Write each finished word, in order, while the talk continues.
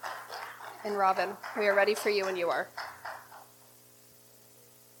and Robin. We are ready for you when you are.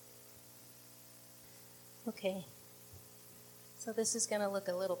 Okay, so this is going to look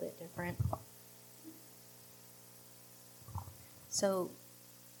a little bit different. So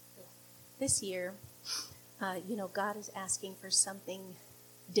this year, God is asking for something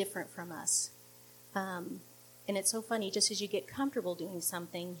different from us. And it's so funny, just as you get comfortable doing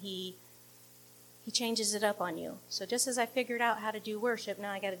something, he changes it up on you. So just as I figured out how to do worship,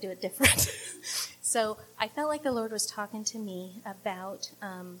 now I got to do it different. So I felt like the Lord was talking to me about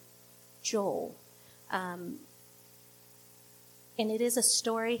Joel. And it is a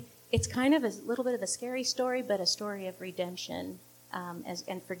story. It's kind of a little bit of a scary story, but a story of redemption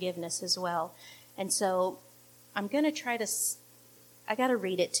and forgiveness as well. And so I'm going to I got to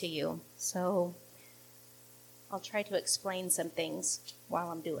read it to you. So I'll try to explain some things while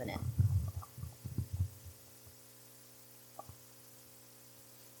I'm doing it.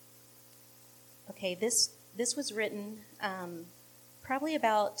 Okay, this was written probably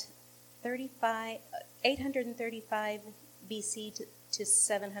about 835 BC to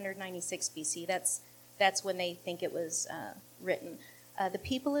 796 BC. That's when they think it was written.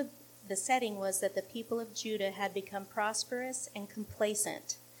 The setting was that the people of Judah had become prosperous and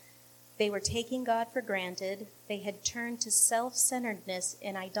complacent. They were taking God for granted. They had turned to self-centeredness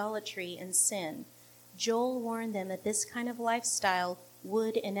and idolatry and sin. Joel warned them that this kind of lifestyle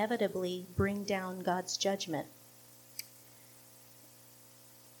would inevitably bring down God's judgment.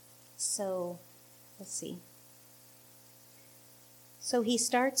 So, let's see. So he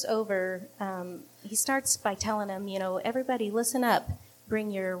starts by telling them, everybody listen up. Bring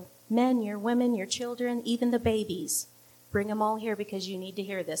your men, your women, your children, even the babies. Bring them all here because you need to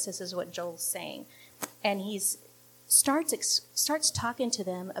hear this. This is what Joel's saying. And he starts talking to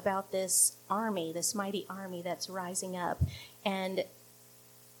them about this army, this mighty army that's rising up, and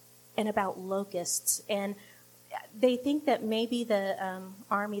about locusts. And they think that maybe the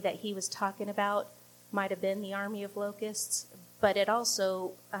army that he was talking about might have been the army of locusts, but it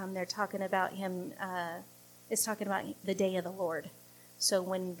also, they're talking about him, it's talking about the day of the Lord. So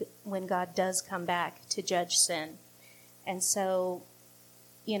when God does come back to judge sin. And so,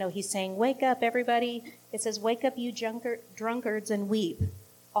 he's saying, wake up, everybody. It says, wake up, you drunkards, and weep.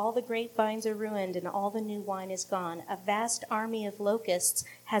 All the grapevines are ruined, and all the new wine is gone. A vast army of locusts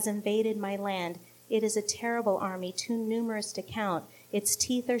has invaded my land. It is a terrible army, too numerous to count. Its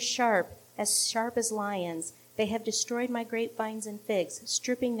teeth are sharp as lions. They have destroyed my grapevines and figs,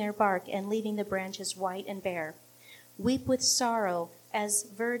 stripping their bark and leaving the branches white and bare. Weep with sorrow as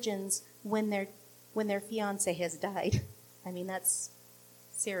virgins when their fiancé has died. I mean, that's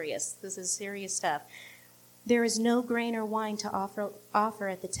serious. This is serious stuff. There is no grain or wine to offer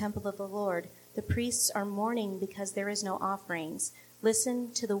at the temple of the Lord. The priests are mourning because there is no offerings.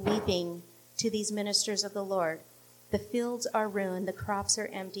 Listen to the weeping to these ministers of the Lord. The fields are ruined, the crops are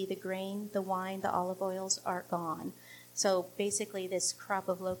empty, the grain, the wine, the olive oils are gone. So basically this crop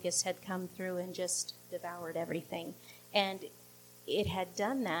of locusts had come through and just devoured everything. And it had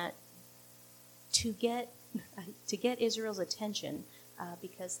done that to get Israel's attention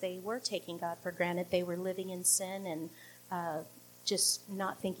because they were taking God for granted. They were living in sin and just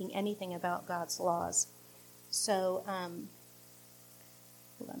not thinking anything about God's laws. So,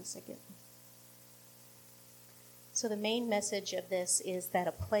 hold on a second. So the main message of this is that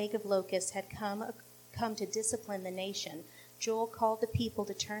a plague of locusts had come to discipline the nation. Joel called the people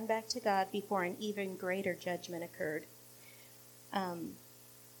to turn back to God before an even greater judgment occurred.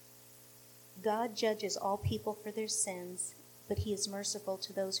 God judges all people for their sins, but he is merciful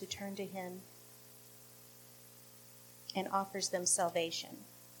to those who turn to him and offers them salvation.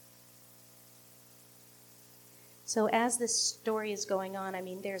 So as this story is going on,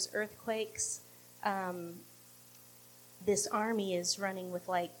 there's earthquakes. This army is running with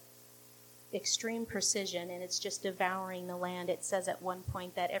extreme precision, and it's just devouring the land. It says at one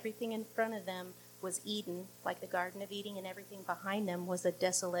point that everything in front of them was Eden, like the Garden of Eden, and everything behind them was a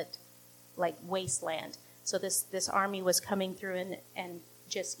desolate, wasteland. So this army was coming through and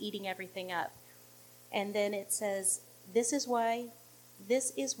just eating everything up. And then it says, this is why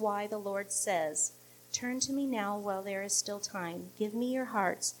the Lord says, turn to me now while there is still time. Give me your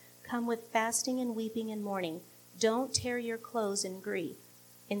hearts. Come with fasting and weeping and mourning. Don't tear your clothes in grief.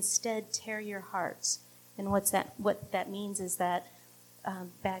 Instead, tear your hearts. And what that means is that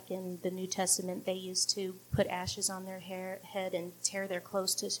back in the New Testament, they used to put ashes on their head and tear their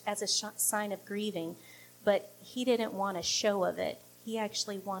clothes as a sign of grieving. But he didn't want a show of it. He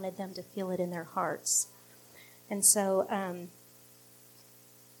actually wanted them to feel it in their hearts. And so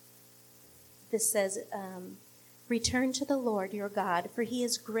this says, Return to the Lord your God, for he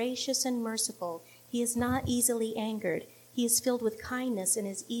is gracious and merciful. He is not easily angered. He is filled with kindness and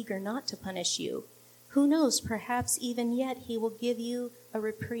is eager not to punish you. Who knows, perhaps even yet he will give you a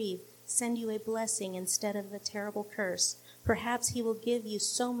reprieve, send you a blessing instead of the terrible curse. Perhaps he will give you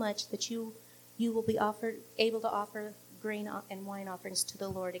so much that you will be able to offer grain and wine offerings to the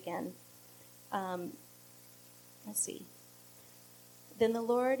Lord again. Let's see. Then the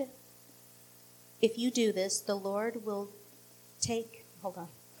Lord, if you do this, the Lord will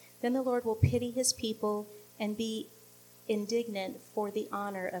Then the Lord will pity his people and be indignant for the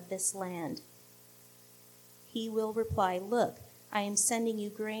honor of this land. He will reply, look, I am sending you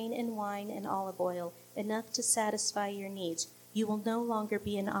grain and wine and olive oil, enough to satisfy your needs. You will no longer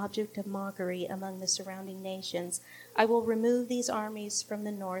be an object of mockery among the surrounding nations. I will remove these armies from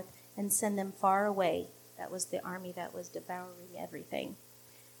the north and send them far away. That was the army that was devouring everything.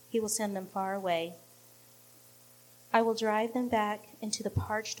 He will send them far away. I will drive them back into the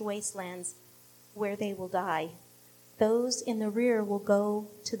parched wastelands where they will die. Those in the rear will go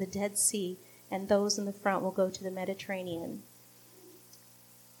to the Dead Sea, and those in the front will go to the Mediterranean.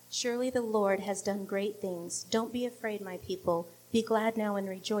 Surely the Lord has done great things. Don't be afraid, my people. Be glad now and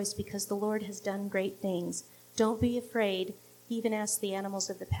rejoice, because the Lord has done great things. Don't be afraid. He even asked the animals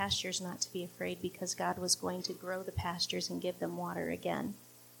of the pastures not to be afraid, because God was going to grow the pastures and give them water again.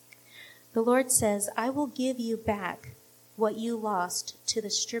 The Lord says, I will give you back what you lost to the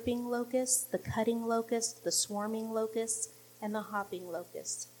stripping locusts, the cutting locusts, the swarming locusts, and the hopping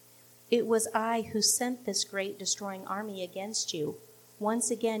locusts. It was I who sent this great destroying army against you.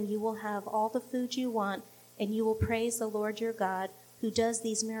 Once again, you will have all the food you want, and you will praise the Lord your God, who does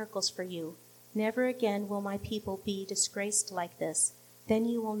these miracles for you. Never again will my people be disgraced like this. Then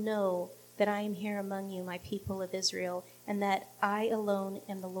you will know that I am here among you, my people of Israel, and that I alone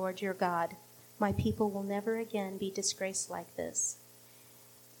am the Lord your God. My people will never again be disgraced like this.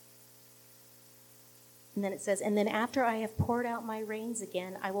 And then it says, and then after I have poured out my rains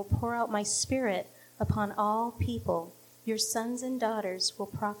again, I will pour out my spirit upon all people. Your sons and daughters will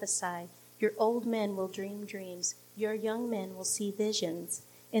prophesy. Your old men will dream dreams. Your young men will see visions.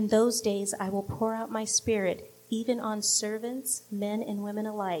 In those days I will pour out my spirit, even on servants, men and women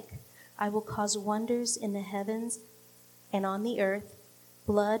alike. I will cause wonders in the heavens and on the earth,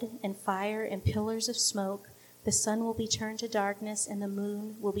 blood and fire and pillars of smoke. The sun will be turned to darkness and the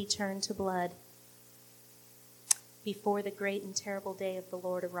moon will be turned to blood before the great and terrible day of the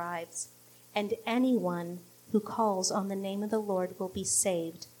Lord arrives. And anyone who calls on the name of the Lord will be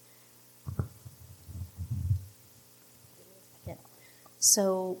saved.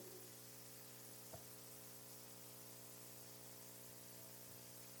 So,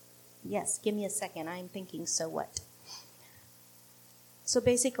 yes, give me a second. I'm thinking, so what? So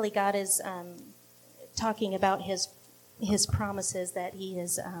basically, God is talking about his promises that he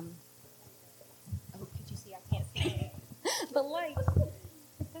is. Oh, could you see? I can't see the light.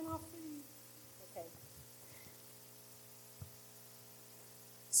 Okay.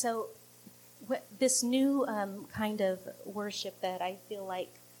 So, this new kind of worship that I feel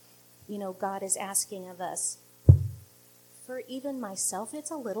like, God is asking of us. For even myself,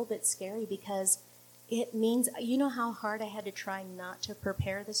 it's a little bit scary because it means, how hard I had to try not to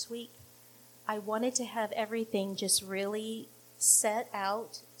prepare this week? I wanted to have everything just really set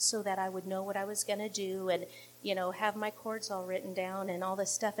out so that I would know what I was going to do and, have my chords all written down and all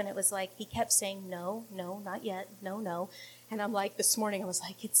this stuff. And it was like, he kept saying, no, not yet, no. And I'm like, this morning, I was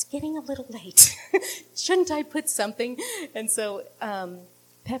like, it's getting a little late. Shouldn't I put something? And so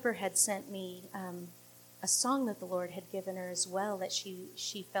Pepper had sent me a song that the Lord had given her as well, that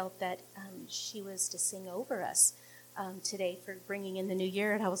she felt that she was to sing over us today for bringing in the new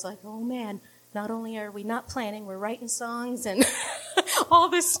year. And I was like, oh man, not only are we not planning, we're writing songs and all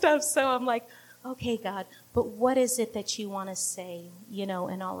this stuff. So I'm like, okay, God, but what is it that you want to say,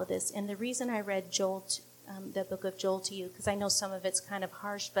 in all of this? And the reason I read Joel, the book of Joel to you, because I know some of it's kind of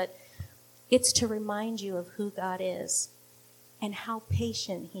harsh, but it's to remind you of who God is and how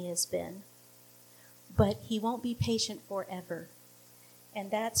patient he has been. But he won't be patient forever. And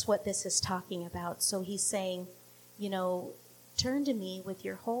that's what this is talking about. So he's saying, turn to me with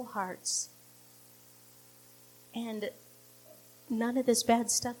your whole hearts. And none of this bad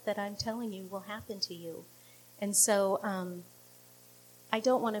stuff that I'm telling you will happen to you. And so I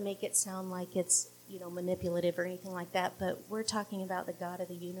don't want to make it sound like it's, manipulative or anything like that, but we're talking about the God of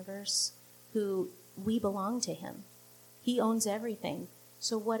the universe, who we belong to him. He owns everything.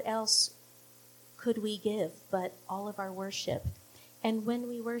 So what else could we give but all of our worship? And when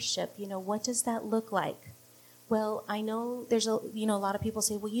we worship, what does that look like? Well, I know there's a lot of people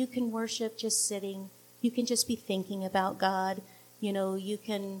say, well, you can worship just sitting You can just be thinking about God. You know, you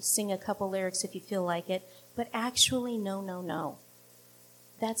can sing a couple lyrics if you feel like it. But actually, no.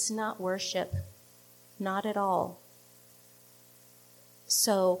 That's not worship. Not at all.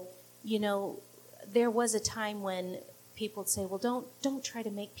 So, you know, there was a time when people would say, well, don't try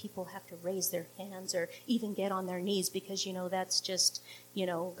to make people have to raise their hands or even get on their knees because, you know, that's just, you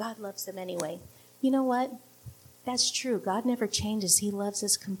know, God loves them anyway. You know what? That's true. God never changes. He loves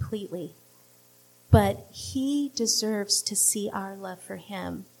us completely. But he deserves to see our love for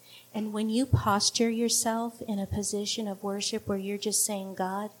him. And when you posture yourself in a position of worship where you're just saying,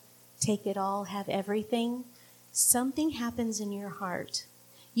 God, take it all, have everything, something happens in your heart.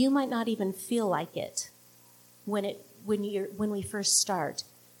 You might not even feel like it when we first start.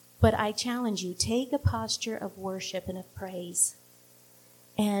 But I challenge you, take a posture of worship and of praise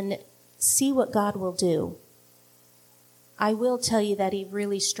and see what God will do. I will tell you that he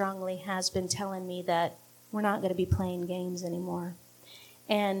really strongly has been telling me that we're not going to be playing games anymore.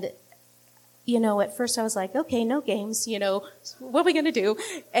 And, you know, at first I was like, okay, no games, you know, what are we going to do?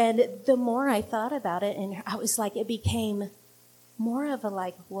 And the more I thought about it, and I was like, it became more of a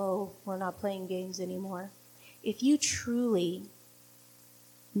like, whoa, we're not playing games anymore. If you truly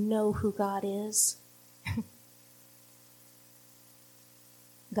know who God is,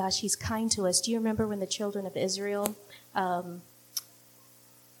 gosh, he's kind to us. Do you remember when the children of Israel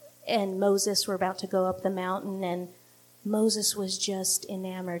and Moses were about to go up the mountain, and Moses was just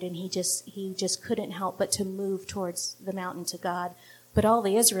enamored, and he just couldn't help but to move towards the mountain to God. But all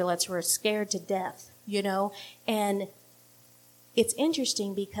the Israelites were scared to death, you know. And it's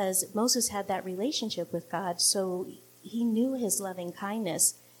interesting because Moses had that relationship with God, so he knew his loving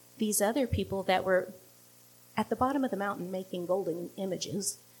kindness. These other people that were at the bottom of the mountain making golden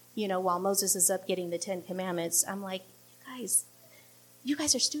images, you know, while Moses is up getting the 10 Commandments, I'm like, you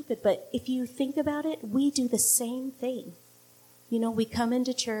guys are stupid. But if you think about it, we do the same thing. You know, we come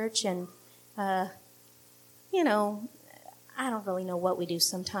into church and, you know, I don't really know what we do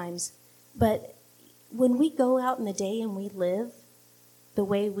sometimes. But when we go out in the day and we live the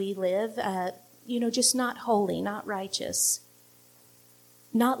way we live, you know, just not holy, not righteous,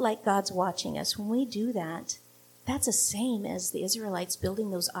 not like God's watching us. When we do that, that's the same as the Israelites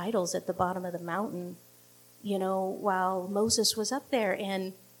building those idols at the bottom of the mountain, you know, while Moses was up there.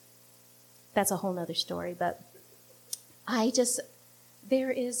 And that's a whole nother story. But I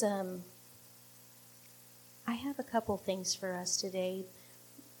have a couple things for us today.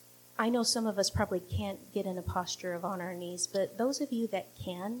 I know some of us probably can't get in a posture of on our knees, but those of you that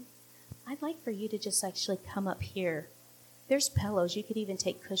can, I'd like for you to just actually come up here. There's pillows. You could even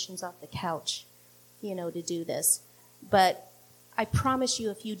take cushions off the couch, you know, to do this. But I promise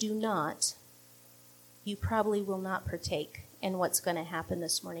you, if you do not, you probably will not partake in what's going to happen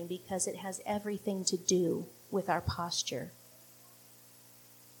this morning, because it has everything to do with our posture.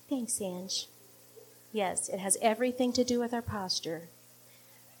 Thanks, Ange. Yes, it has everything to do with our posture.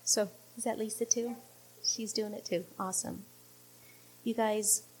 So, is that Lisa too? She's doing it too. Awesome. You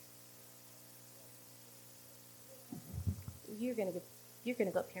guys, you're gonna go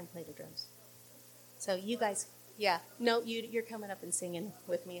up here and play the drums. So you guys, yeah, no, you're coming up and singing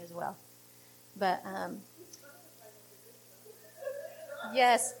with me as well. But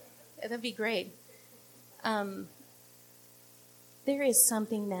yes, that'd be great. There is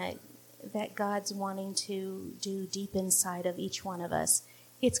something that God's wanting to do deep inside of each one of us.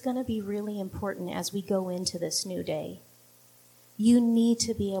 It's going to be really important as we go into this new day. You need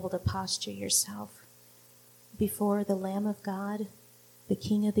to be able to posture yourself before the Lamb of God, the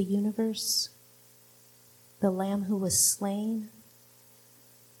King of the universe, the Lamb who was slain,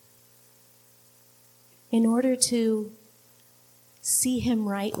 in order to see him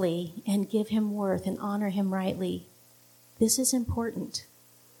rightly and give him worth and honor him rightly. This is important.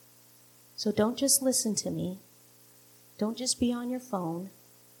 So don't just listen to me. Don't just be on your phone.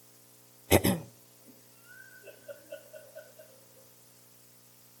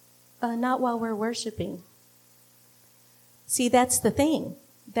 Not while we're worshiping. See, that's the thing.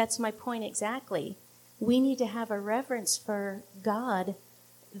 That's my point exactly. We need to have a reverence for God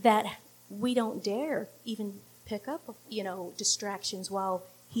that we don't dare even pick up, you know, distractions while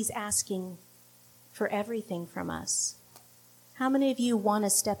he's asking for everything from us. How many of you want to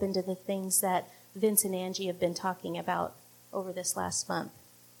step into the things that Vince and Angie have been talking about over this last month?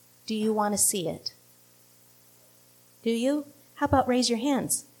 Do you want to see it? Do you? How about raise your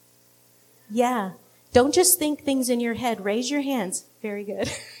hands? Yeah. Don't just think things in your head. Raise your hands. Very good.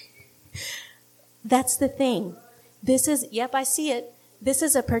 That's the thing. This is, yep, I see it. This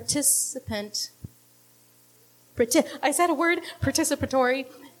is a I said a word, participatory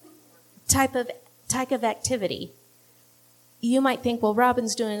type type of activity. You might think, well,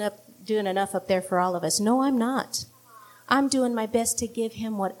 Robin's doing enough up there for all of us. No, I'm not. I'm doing my best to give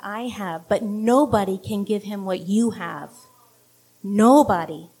him what I have, but nobody can give him what you have.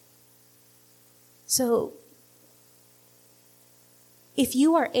 Nobody. So, if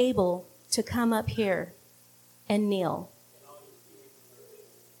you are able to come up here and kneel,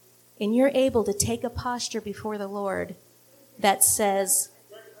 and you're able to take a posture before the Lord that says,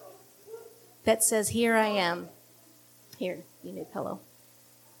 here I am. Here, you need a pillow.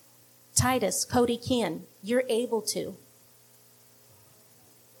 Titus, Cody, Ken, you're able to.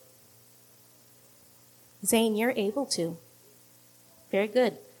 Zane, you're able to. Very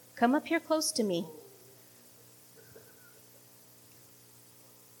good. Come up here close to me.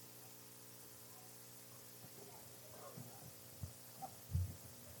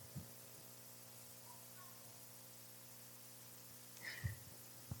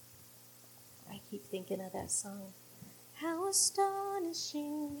 I keep thinking of that song. How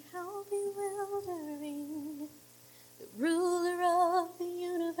astonishing, how bewildering, the ruler of the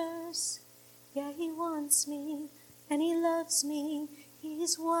universe. Yeah, he wants me, and he loves me,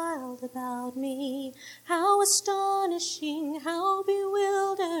 he's wild about me. How astonishing, how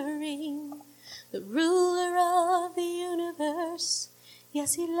bewildering, the ruler of the universe.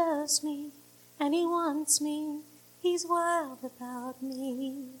 Yes, he loves me, and he wants me, he's wild about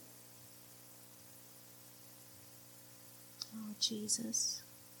me. Oh, Jesus,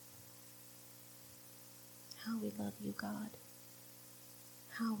 how we love you, God.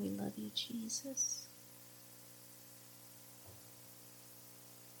 How we love you, Jesus.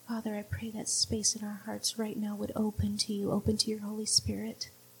 Father, I pray that space in our hearts right now would open to you, open to your Holy Spirit.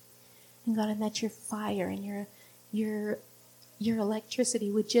 And God, and that your fire and your electricity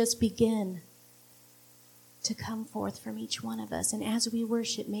would just begin to come forth from each one of us. And as we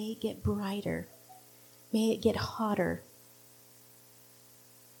worship, may it get brighter. May it get hotter.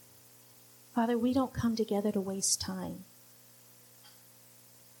 Father, we don't come together to waste time.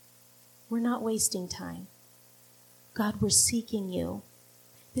 We're not wasting time. God, we're seeking you.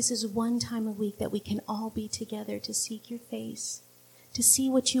 This is one time a week that we can all be together to seek your face, to see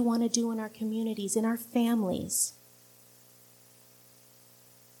what you want to do in our communities, in our families.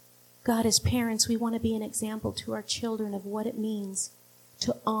 God, as parents, we want to be an example to our children of what it means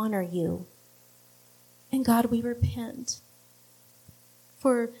to honor you. And God, we repent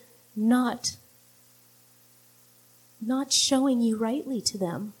for not showing you rightly to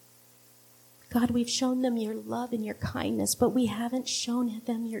them. God, we've shown them your love and your kindness, but we haven't shown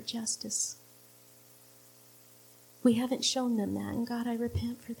them your justice. We haven't shown them that, and God, I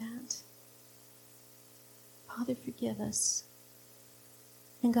repent for that. Father, forgive us.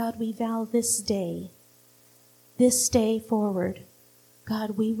 And God, we vow this day forward,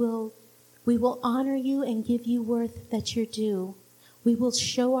 God, we will honor you and give you worth that you're due. We will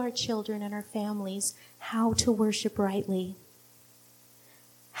show our children and our families how to worship rightly.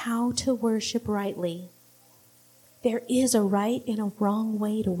 How to worship rightly. There is a right and a wrong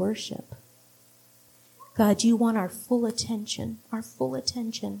way to worship. God, you want our full attention, our full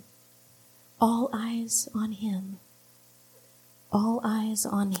attention. All eyes on him. All eyes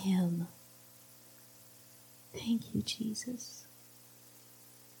on him. Thank you, Jesus.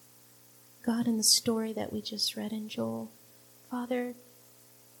 God, in the story that we just read in Joel, Father,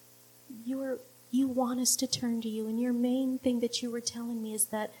 you want us to turn to you, and your main thing that you were telling me is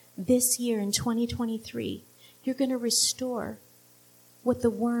that this year in 2023, you're going to restore what the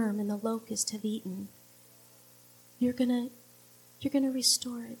worm and the locust have eaten. You're going to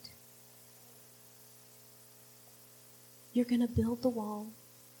restore it. You're going to build the wall.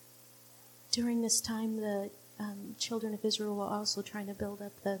 During this time, the children of Israel were also trying to build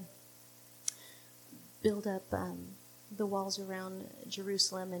up the walls around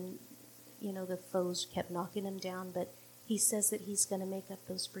Jerusalem, and the foes kept knocking them down. But he says that he's going to make up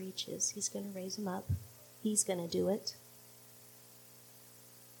those breaches. He's going to raise them up. He's going to do it,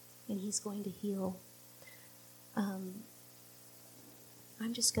 and he's going to heal. I'm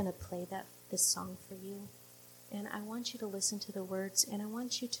just going to play this song for you. And I want you to listen to the words, and I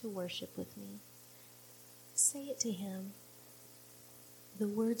want you to worship with me. Say it to him. The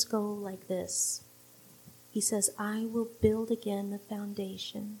words go like this. He says, I will build again the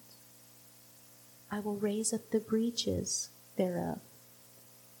foundation. I will raise up the breaches thereof.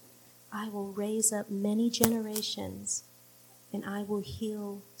 I will raise up many generations, and I will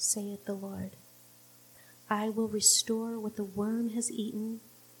heal, saith the Lord. I will restore what the worm has eaten,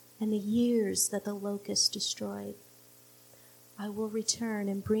 and the years that the locust destroyed. I will return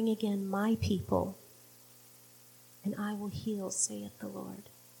and bring again my people, and I will heal, saith the Lord.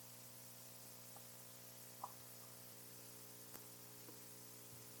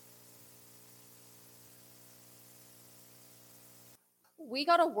 we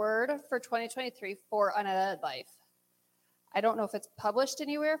got a word for 2023 for Unedited Life. I don't know if it's published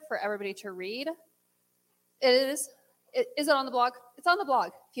anywhere for everybody to read. It is. Is it on the blog? It's on the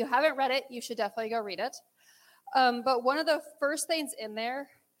blog. If you haven't read it, you should definitely go read it. But one of the first things in there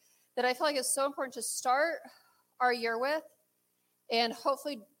that I feel like is so important to start our year with, and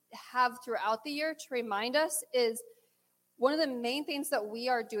hopefully have throughout the year to remind us, is one of the main things that we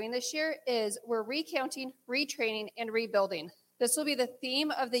are doing this year is we're recounting, retraining, and rebuilding. This will be the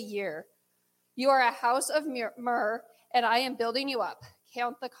theme of the year. You are a house of myrrh, and I am building you up.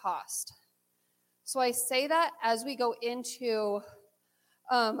 Count the cost. So I say that as we go into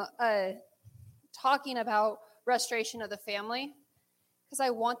talking about restoration of the family, because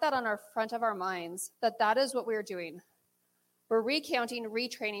I want that on our front of our minds, that is what we're doing. We're recounting,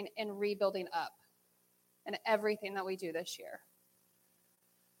 retraining, and rebuilding up in everything that we do this year.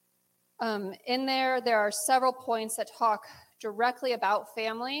 In there are several points that talk directly about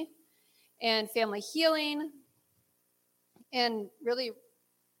family and family healing and really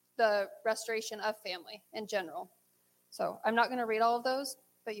the restoration of family in general. So I'm not going to read all of those,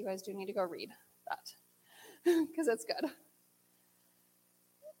 but you guys do need to go read that because it's good.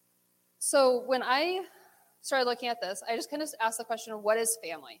 So when I started looking at this, I just kind of asked the question, what is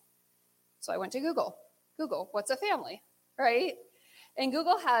family? So I went to Google. Google, what's a family, right? And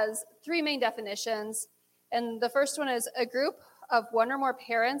Google has 3 main definitions. And the first one is a group of one or more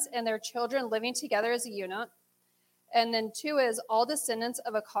parents and their children living together as a unit. And then 2 is all descendants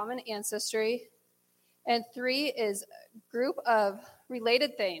of a common ancestry. And 3 is a group of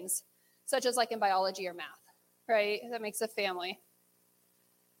related things, such as like in biology or math, right? That makes a family.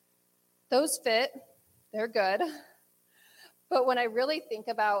 Those fit, they're good. But when I really think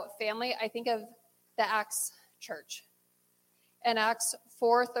about family, I think of the Acts church. And Acts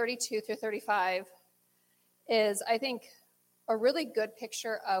 4:32 through 35 is, I think, a really good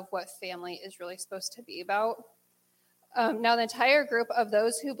picture of what family is really supposed to be about. Now, the entire group of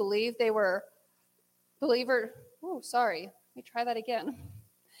those who believed they were let me try that again.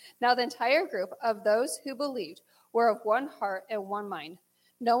 Now, the entire group of those who believed were of one heart and one mind.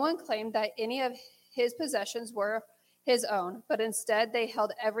 No one claimed that any of his possessions were his own, but instead they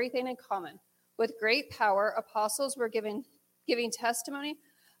held everything in common. With great power, apostles were giving testimony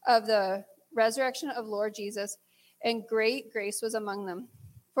of the resurrection of Lord Jesus, and great grace was among them.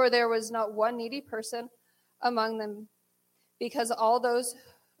 For there was not one needy person among them, because all those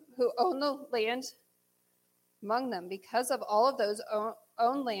who own the land among them, because of all of those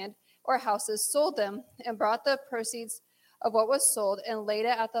own land or houses, sold them and brought the proceeds of what was sold and laid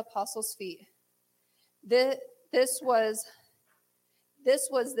it at the apostles' feet. This was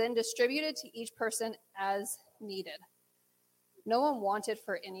then distributed to each person as needed. No one wanted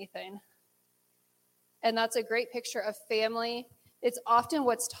for anything. And that's a great picture of family. It's often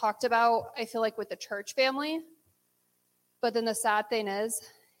what's talked about, I feel like, with the church family. But then the sad thing is,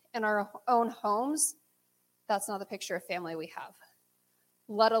 in our own homes, that's not the picture of family we have,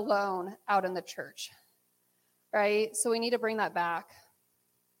 let alone out in the church, right? So we need to bring that back.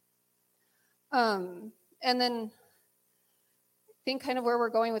 And then I think kind of where we're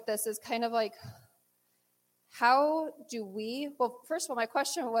going with this is kind of like, how do we, well, first of all, my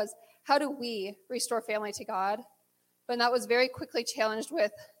question was, how do we restore family to God? But that was very quickly challenged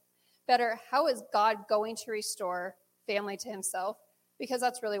with, better, how is God going to restore family to himself? Because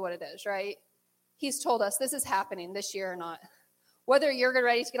that's really what it is, right? He's told us this is happening this year or not. Whether you're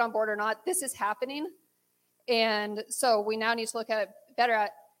ready to get on board or not, this is happening. And so we now need to look at it better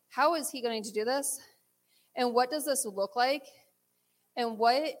at how is he going to do this? And what does this look like? And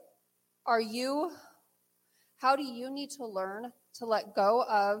how do you need to learn to let go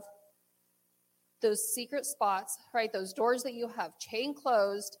of those secret spots, right? Those doors that you have chain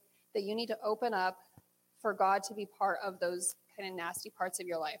closed that you need to open up for God to be part of those kind of nasty parts of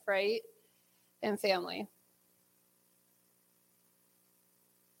your life, right? And family.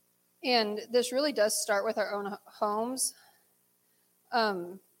 And this really does start with our own homes.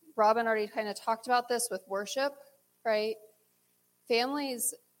 Robin already kind of talked about this with worship, right?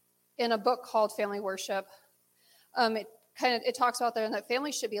 Families, in a book called Family Worship, it talks about there that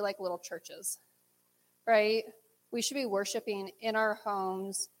families should be like little churches, right? We should be worshiping in our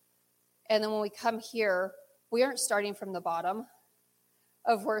homes. And then when we come here, we aren't starting from the bottom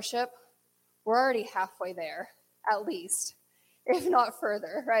of worship. We're already halfway there, at least, if not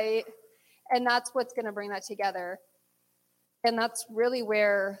further, right? And that's what's going to bring that together. And that's really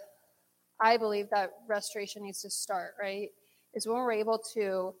where I believe that restoration needs to start, right? Is when we're able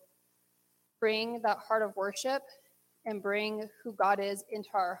to bring that heart of worship and bring who God is into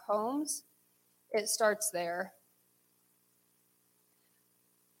our homes. It starts there.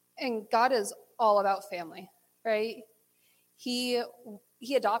 And God is all about family, right? He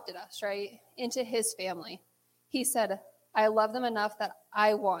adopted us, right, into his family. He said, I love them enough that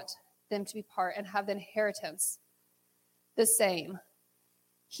I want them to be part and have the inheritance the same.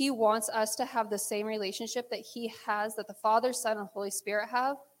 He wants us to have the same relationship that he has, that the Father, Son, and Holy Spirit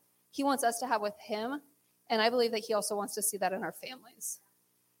have. He wants us to have with him. And I believe that he also wants to see that in our families.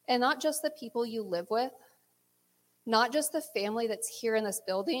 And not just the people you live with, not just the family that's here in this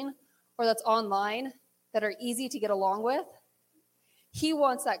building or that's online that are easy to get along with. He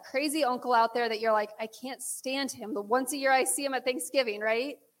wants that crazy uncle out there that you're like, I can't stand him. The once a year I see him at Thanksgiving,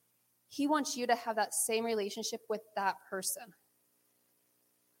 right? He wants you to have that same relationship with that person.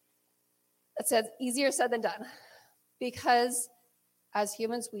 It's easier said than done, because as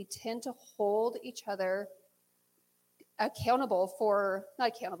humans, we tend to hold each other hold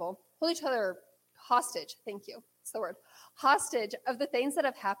each other hostage. Thank you. That's the word. Hostage of the things that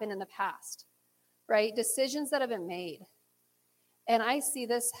have happened in the past, right? Decisions that have been made. And I see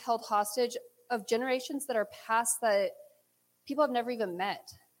this held hostage of generations that are past that people have never even met,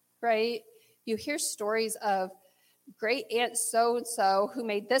 right? You hear stories of great aunt so-and-so who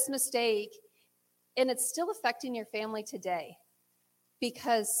made this mistake, and it's still affecting your family today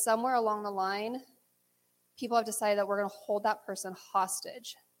because somewhere along the line, people have decided that we're going to hold that person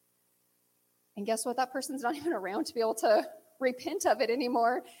hostage. And guess what? That person's not even around to be able to repent of it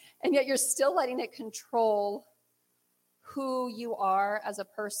anymore. And yet you're still letting it control who you are as a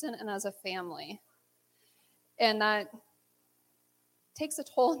person and as a family. And that takes a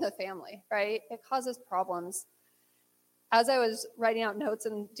toll on the family, right? It causes problems. As I was writing out notes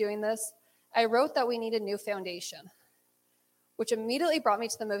and doing this, I wrote that we need a new foundation, which immediately brought me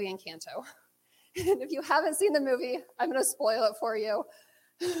to the movie Encanto. And if you haven't seen the movie, I'm going to spoil it for you.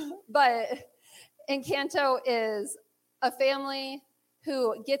 But Encanto is a family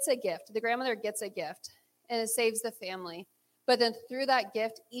who gets a gift. The grandmother gets a gift, and it saves the family. But then through that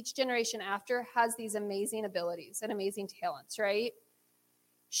gift, each generation after has these amazing abilities and amazing talents, right?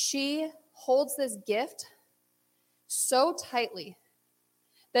 She holds this gift so tightly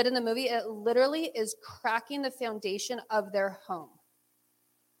that in the movie, it literally is cracking the foundation of their home.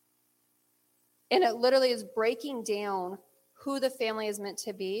 And it literally is breaking down who the family is meant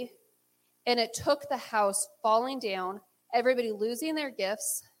to be. And it took the house falling down, everybody losing their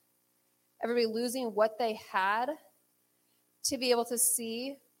gifts, everybody losing what they had, to be able to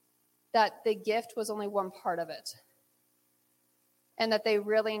see that the gift was only one part of it. And that they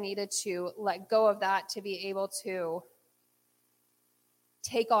really needed to let go of that to be able to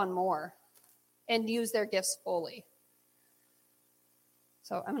take on more and use their gifts fully.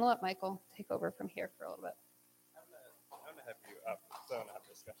 So I'm going to let Michael take over from here for a little bit. I'm going to have you up so I want to have a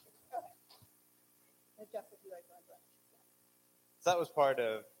discussion. Okay. Jeff, if you like to run. So that was part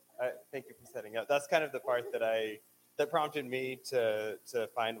of, thank you for setting up. That's kind of the part that prompted me to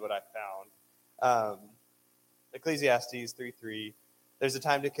find what I found. Ecclesiastes 3:3, there's a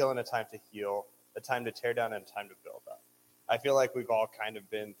time to kill and a time to heal, a time to tear down and a time to build up. I feel like we've all kind of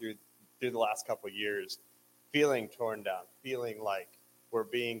been through the last couple of years feeling torn down, feeling like we're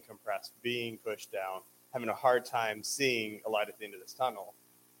being compressed, being pushed down, having a hard time seeing a light at the end of this tunnel.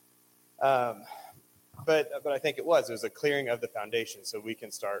 But I think it was a clearing of the foundation so we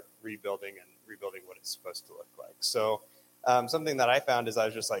can start rebuilding what it's supposed to look like. So something that I found is I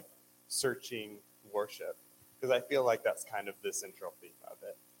was just like searching worship, because I feel like that's kind of the central theme of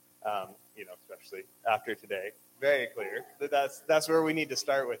it. Especially after today, very clear that that's where we need to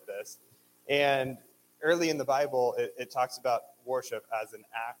start with this. And early in the Bible, it talks about worship as an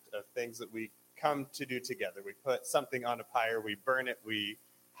act of things that we come to do together. We put something on a pyre, we burn it, we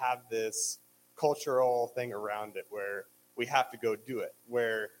have this cultural thing around it where we have to go do it.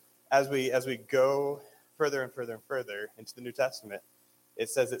 Where as we go further and further and further into the New Testament, it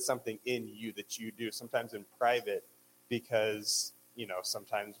says it's something in you that you do, sometimes in private, because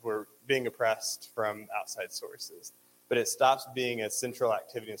sometimes we're being oppressed from outside sources. But it stops being a central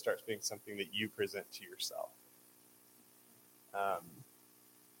activity and starts being something that you present to yourself.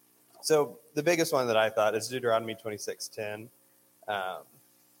 So the biggest one that I thought is Deuteronomy 26:10.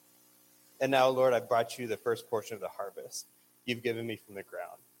 And now, Lord, I've brought you the first portion of the harvest. You've given me from the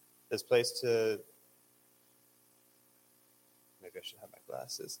ground. This place to... Maybe I should have my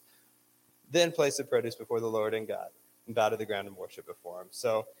glasses. Then place the produce before the Lord and God, and bow to the ground and worship before him.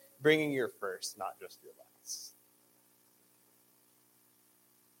 So bringing your first, not just your last.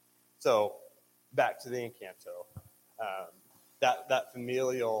 So back to the Encanto. That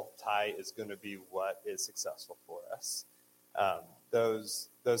familial tie is going to be what is successful for us. Those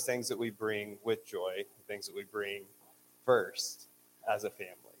things that we bring with joy, things that we bring first as a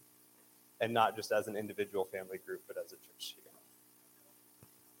family. and not just as an individual family group, but as a church together.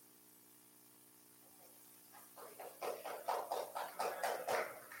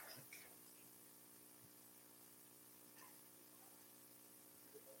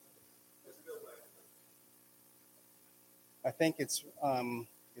 I think it's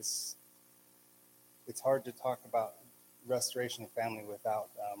hard to talk about restoration of family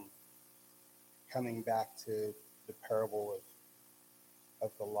without coming back to the parable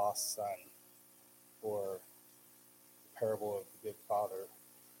of the lost son, or the parable of the good father,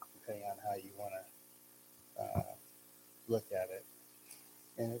 depending on how you want to look at it.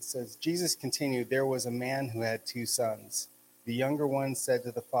 And it says, Jesus continued, "There was a man who had 2 sons. The younger one said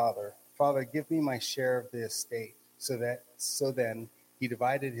to the father, 'Father, give me my share of the estate.' So then he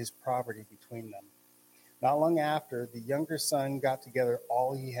divided his property between them. Not long after, the younger son got together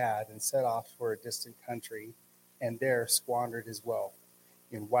all he had and set off for a distant country, and there squandered his wealth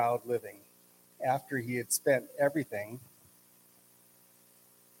in wild living. After he had spent everything,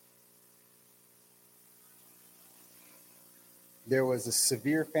 there was a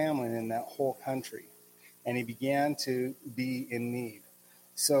severe famine in that whole country, and he began to be in need.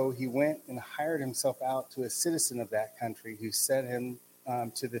 So he went and hired himself out to a citizen of that country, who sent him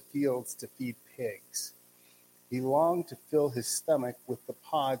to the fields to feed pigs. He longed to fill his stomach with the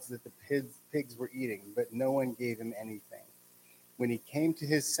pods that the pigs were eating, but no one gave him anything. When he came to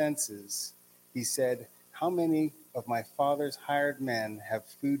his senses, he said, 'How many of my father's hired men have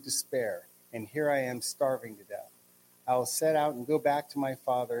food to spare, and here I am starving to death? I will set out and go back to my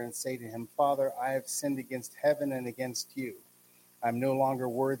father and say to him, Father, I have sinned against heaven and against you. I am no longer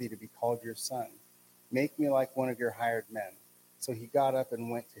worthy to be called your son. Make me like one of your hired men.' So he got up and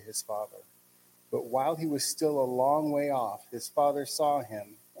went to his father. But while he was still a long way off, his father saw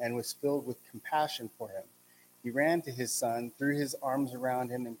him and was filled with compassion for him. He ran to his son, threw his arms around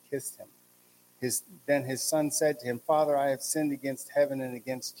him, and kissed him. Then his son said to him, Father, I have sinned against heaven and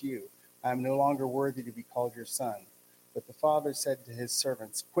against you. I am no longer worthy to be called your son. But the father said to his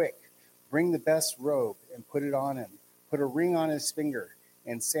servants, Quick, bring the best robe and put it on him. Put a ring on his finger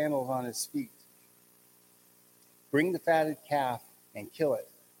and sandals on his feet. Bring the fatted calf and kill it.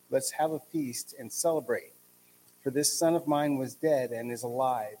 Let's have a feast and celebrate. For this son of mine was dead and is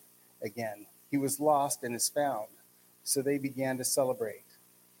alive again. He was lost and is found. So they began to celebrate.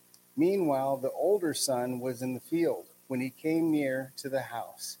 Meanwhile, the older son was in the field. When he came near to the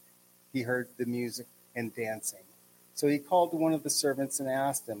house, he heard the music and dancing. So he called to one of the servants and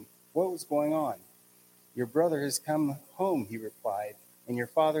asked him, What was going on? Your brother has come home, he replied, and your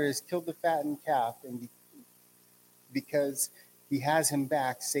father has killed the fattened calf because he has him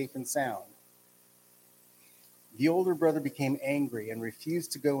back safe and sound. The older brother became angry and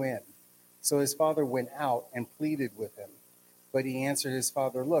refused to go in. So his father went out and pleaded with him. But he answered his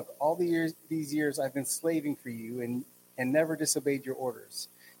father, Look, all these years I've been slaving for you and never disobeyed your orders.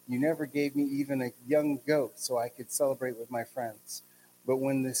 You never gave me even a young goat so I could celebrate with my friends. But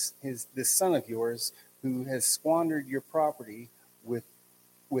when this son of yours, who has squandered your property with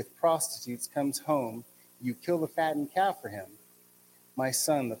prostitutes, comes home, you kill the fattened calf for him. My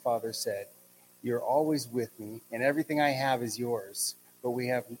son, the father said, You're always with me, and everything I have is yours. But we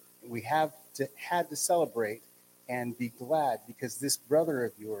had to celebrate and be glad, because this brother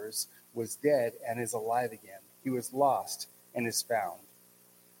of yours was dead and is alive again. He was lost and is found.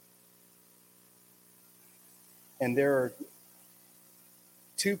 And there are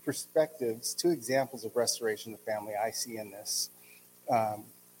two examples of restoration of family I see in this.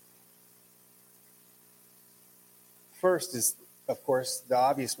 First is, of course, the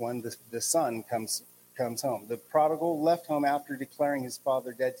obvious one. The son comes home. The prodigal left home after declaring his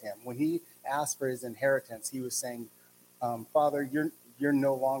father dead to him. When he asked for his inheritance, he was saying, Father, you're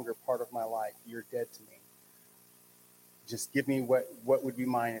no longer part of my life. You're dead to me. Just give me what would be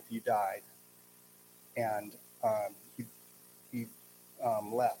mine if you died. And he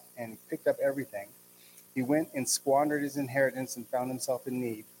left and picked up everything. He went and squandered his inheritance and found himself in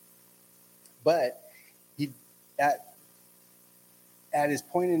need. But at his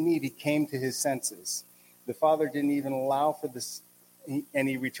point in need, he came to his senses. The father didn't even allow for this, and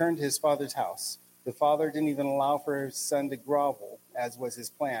he returned to his father's house. The father didn't even allow for his son to grovel, as was his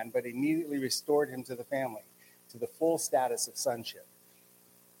plan, but immediately restored him to the family, to the full status of sonship.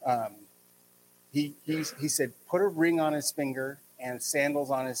 He said, put a ring on his finger and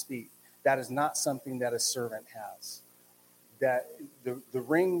sandals on his feet. That is not something that a servant has. That the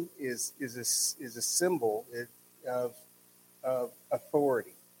ring is a symbol of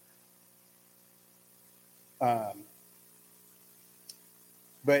authority. But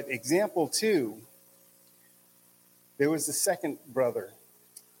example 2, there was the second brother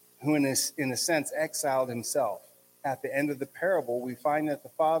who in a sense exiled himself. At the end of the parable, we find that the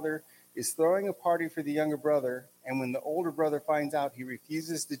father is throwing a party for the younger brother, and when the older brother finds out, he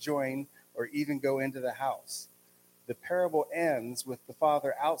refuses to join or even go into the house. The parable ends with the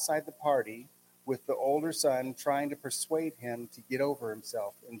father outside the party, with the older son trying to persuade him to get over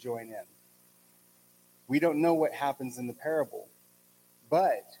himself and join in. We don't know what happens in the parable,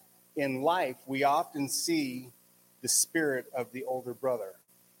 but in life, we often see the spirit of the older brother.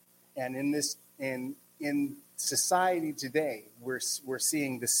 And in society today, we're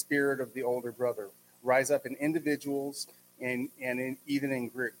seeing the spirit of the older brother rise up in individuals and even in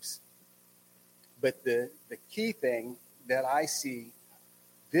groups. But the key thing that I see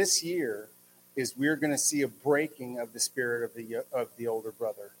this year is we're going to see a breaking of the spirit of the older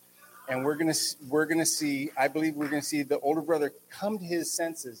brother, and we're going to see. I believe we're going to see the older brother come to his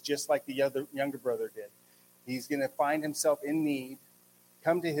senses, just like the younger brother did. He's going to find himself in need,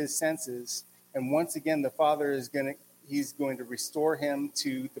 come to his senses, and once again, the father is going to restore him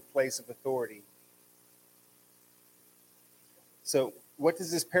to the place of authority. So, what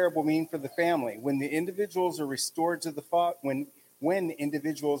does this parable mean for the family? When the individuals are restored to the when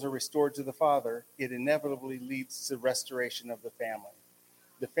individuals are restored to the father, it inevitably leads to restoration of the family.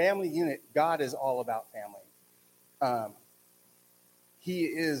 The family unit, God is all about family. He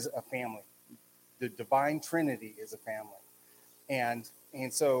is a family. The divine Trinity is a family. And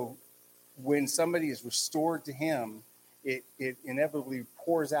so when somebody is restored to him, it inevitably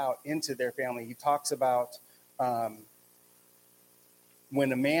pours out into their family. He talks about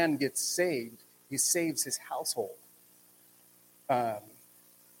when a man gets saved, he saves his household.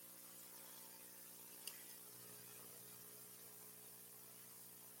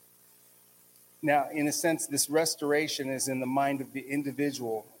 Now, in a sense, this restoration is in the mind of the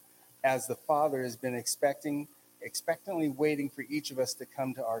individual, as the Father has been expectantly waiting for each of us to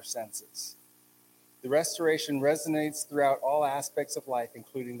come to our senses. The restoration resonates throughout all aspects of life,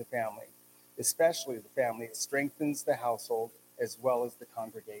 including the family, especially the family. It strengthens the household as well as the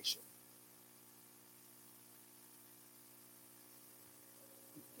congregation.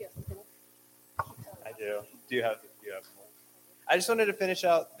 I do. Do you have more? I just wanted to finish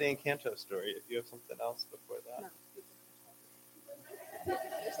out the Encanto story. If you have something else before that. No.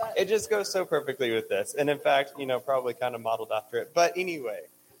 It just goes so perfectly with this. And in fact, probably kind of modeled after it. But anyway,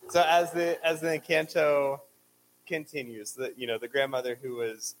 so as the Encanto continues, the grandmother who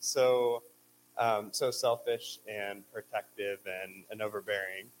was so selfish and protective and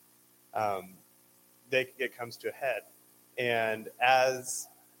overbearing, it comes to a head. And as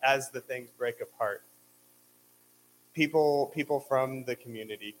the things break apart, people from the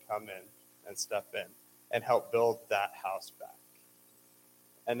community come in and step in and help build that house back.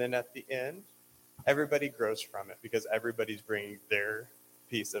 And then at the end, everybody grows from it because everybody's bringing their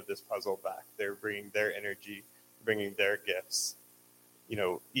piece of this puzzle back. They're bringing their energy, bringing their gifts,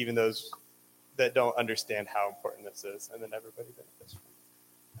 even those that don't understand how important this is, and then everybody benefits from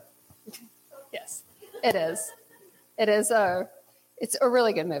it. Yes, it is. It's a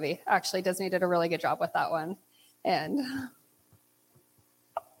really good movie. Actually, Disney did a really good job with that one. And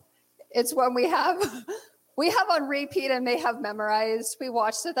it's one we have on repeat and may have memorized. We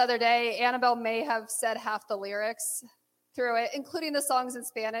watched it the other day. Annabelle may have said half the lyrics through it, including the songs in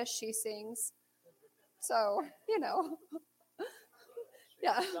Spanish she sings. So,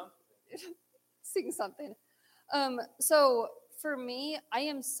 yeah, sing something. So for me, I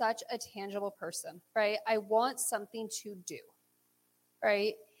am such a tangible person, right? I want something to do,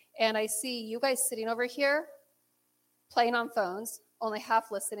 right? And I see you guys sitting over here playing on phones, only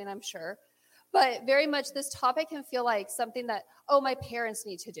half listening, I'm sure. But very much this topic can feel like something that, my parents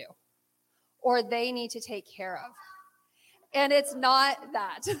need to do, or they need to take care of. And it's not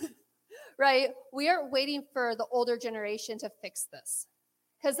that, right? We aren't waiting for the older generation to fix this,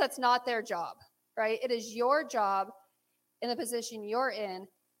 because that's not their job, right? It is your job in the position you're in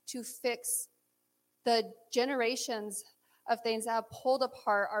to fix the generations of things that have pulled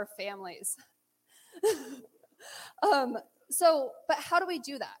apart our families. But how do we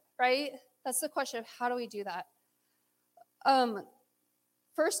do that, right? That's the question of how do we do that?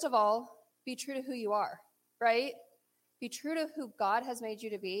 First of all, be true to who you are, right? Be true to who God has made you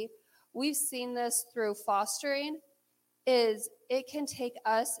to be. We've seen this through fostering, is it can take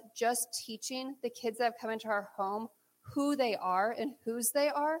us just teaching the kids that have come into our home who they are and whose they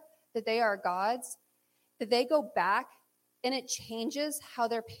are, that they are God's, that they go back and it changes how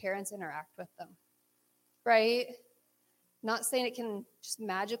their parents interact with them, right? Not saying it can just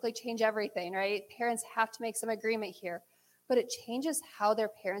magically change everything, right? Parents have to make some agreement here, but it changes how their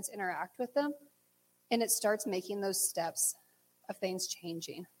parents interact with them, and it starts making those steps of things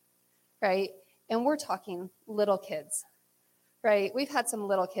changing. right? And we're talking little kids, right? We've had some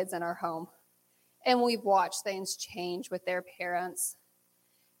little kids in our home, and we've watched things change with their parents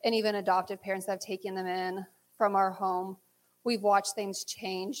and even adoptive parents that have taken them in from our home. We've watched things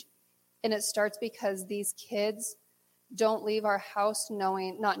change, and it starts because these kids don't leave our house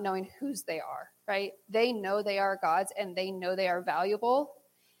not knowing whose they are, right? They know they are God's, and they know they are valuable.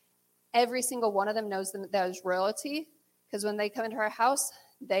 Every single one of them knows that is royalty, because when they come into our house,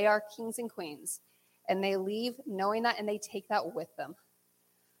 they are kings and queens, and they leave knowing that, and they take that with them,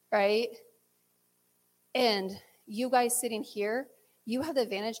 right? And you guys sitting here, you have the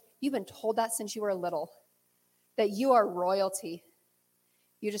advantage. You've been told that since you were little, that you are royalty.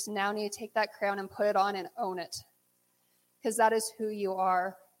 You just now need to take that crown and put it on and own it, because that is who you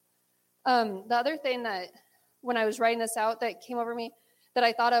are. The other thing that, when I was writing this out, that came over me, that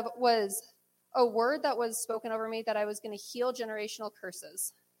I thought of, was a word that was spoken over me, that I was going to heal generational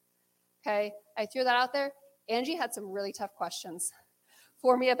curses. Okay, I threw that out there. Angie had some really tough questions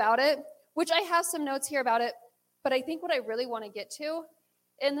for me about it, which I have some notes here about it. But I think what I really want to get to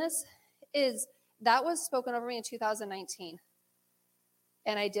in this is that was spoken over me in 2019.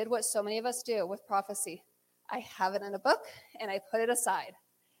 And I did what so many of us do with prophecy. I have it in a book, and I put it aside.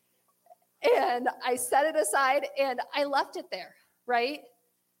 And I set it aside, and I left it there, right?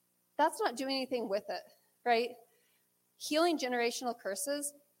 That's not doing anything with it, right? Healing generational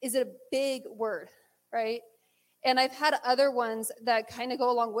curses is a big word, right? And I've had other ones that kind of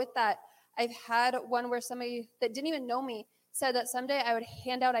go along with that. I've had one where somebody that didn't even know me said that someday I would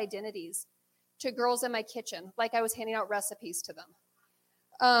hand out identities to girls in my kitchen, like I was handing out recipes to them.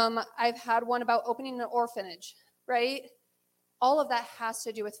 I've had one about opening an orphanage, right? All of that has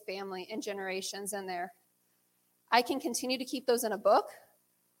to do with family and generations in there. I can continue to keep those in a book,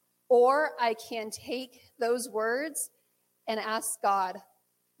 or I can take those words and ask God,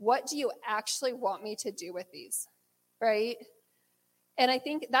 what do you actually want me to do with these, right? And I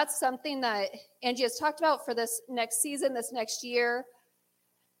think that's something that Angie has talked about for this next season, this next year,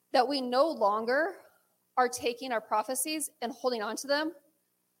 that we no longer are taking our prophecies and holding on to them.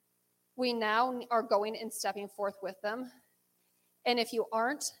 We now are going and stepping forth with them. And if you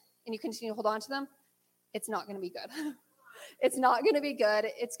aren't, and you continue to hold on to them, it's not going to be good. It's not going to be good.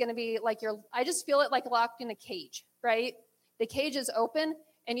 It's going to be like I just feel it like locked in a cage, right? The cage is open,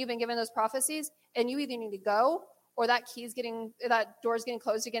 and you've been given those prophecies, and you either need to go, or that door's getting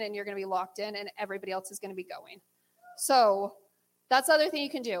closed again, and you're going to be locked in, and everybody else is going to be going. So that's the other thing you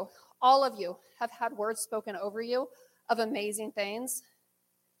can do. All of you have had words spoken over you of amazing things.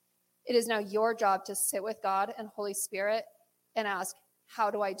 It is now your job to sit with God and Holy Spirit and ask,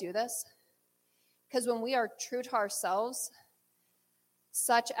 how do I do this? Because when we are true to ourselves,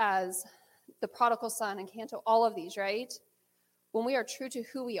 such as the prodigal son and Canto, all of these, right? When we are true to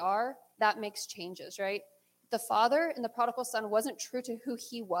who we are, that makes changes, right? The father and the prodigal son wasn't true to who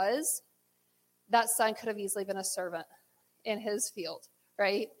he was. That son could have easily been a servant in his field,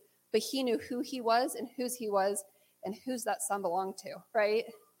 right? But he knew who he was and whose he was and whose that son belonged to, right?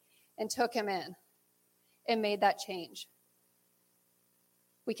 And took him in and made that change.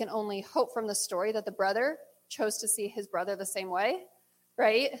 We can only hope from the story that the brother chose to see his brother the same way,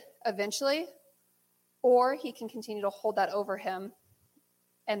 right? Eventually. Or he can continue to hold that over him,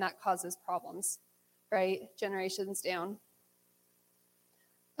 and that causes problems, right? Generations down.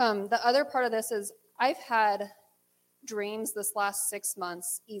 The other part of this is I've had dreams this last 6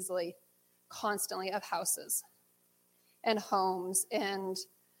 months easily, constantly, of houses and homes, and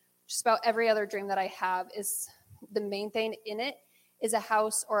just about every other dream that I have is the main thing in it is a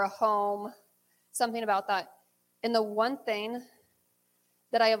house or a home, something about that. And the one thing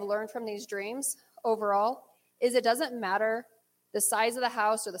that I have learned from these dreams overall is it doesn't matter the size of the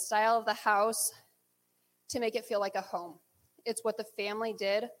house or the style of the house to make it feel like a home. It's what the family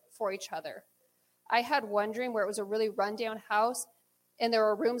did for each other. I had one dream where it was a really rundown house and there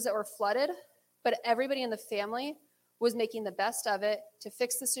were rooms that were flooded, but everybody in the family was making the best of it to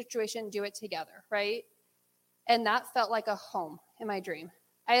fix the situation, do it together, right? And that felt like a home in my dream.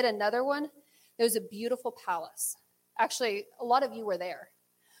 I had another one. There was a beautiful palace. Actually, a lot of you were there,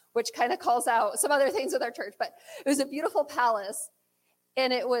 which kind of calls out some other things with our church, but it was a beautiful palace,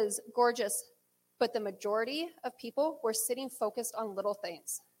 and it was gorgeous. But the majority of people were sitting focused on little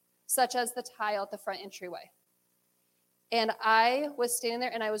things, such as the tile at the front entryway. And I was standing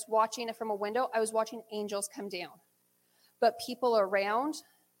there, and I was watching it from a window. I was watching angels come down. But people around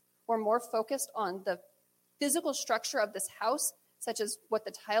were more focused on the physical structure of this house, such as what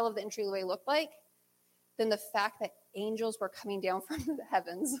the tile of the entryway looked like, than the fact that angels were coming down from the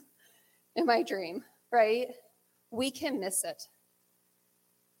heavens in my dream, right? We can miss it.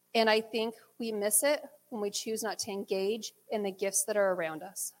 And I think we miss it when we choose not to engage in the gifts that are around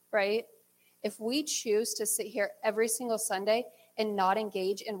us, right? If we choose to sit here every single Sunday and not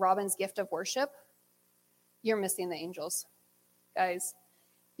engage in Robin's gift of worship, you're missing the angels, guys.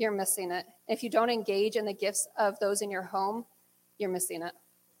 You're missing it. If you don't engage in the gifts of those in your home, you're missing it.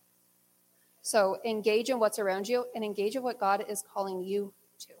 So engage in what's around you and engage in what God is calling you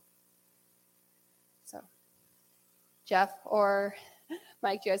to. So, Jeff or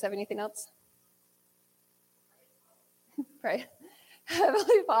Mike, do you guys have anything else? Pray.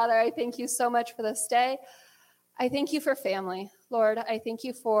 Heavenly Father, I thank you so much for this day. I thank you for family. Lord, I thank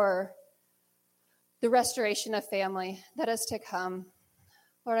you for the restoration of family that is to come.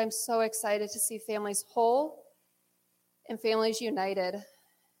 Lord, I'm so excited to see families whole and families united.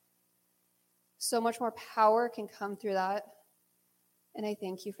 So much more power can come through that. And I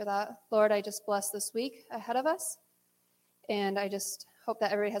thank you for that. Lord, I just bless this week ahead of us. And I just hope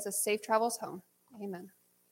that everybody has a safe travels home. Amen.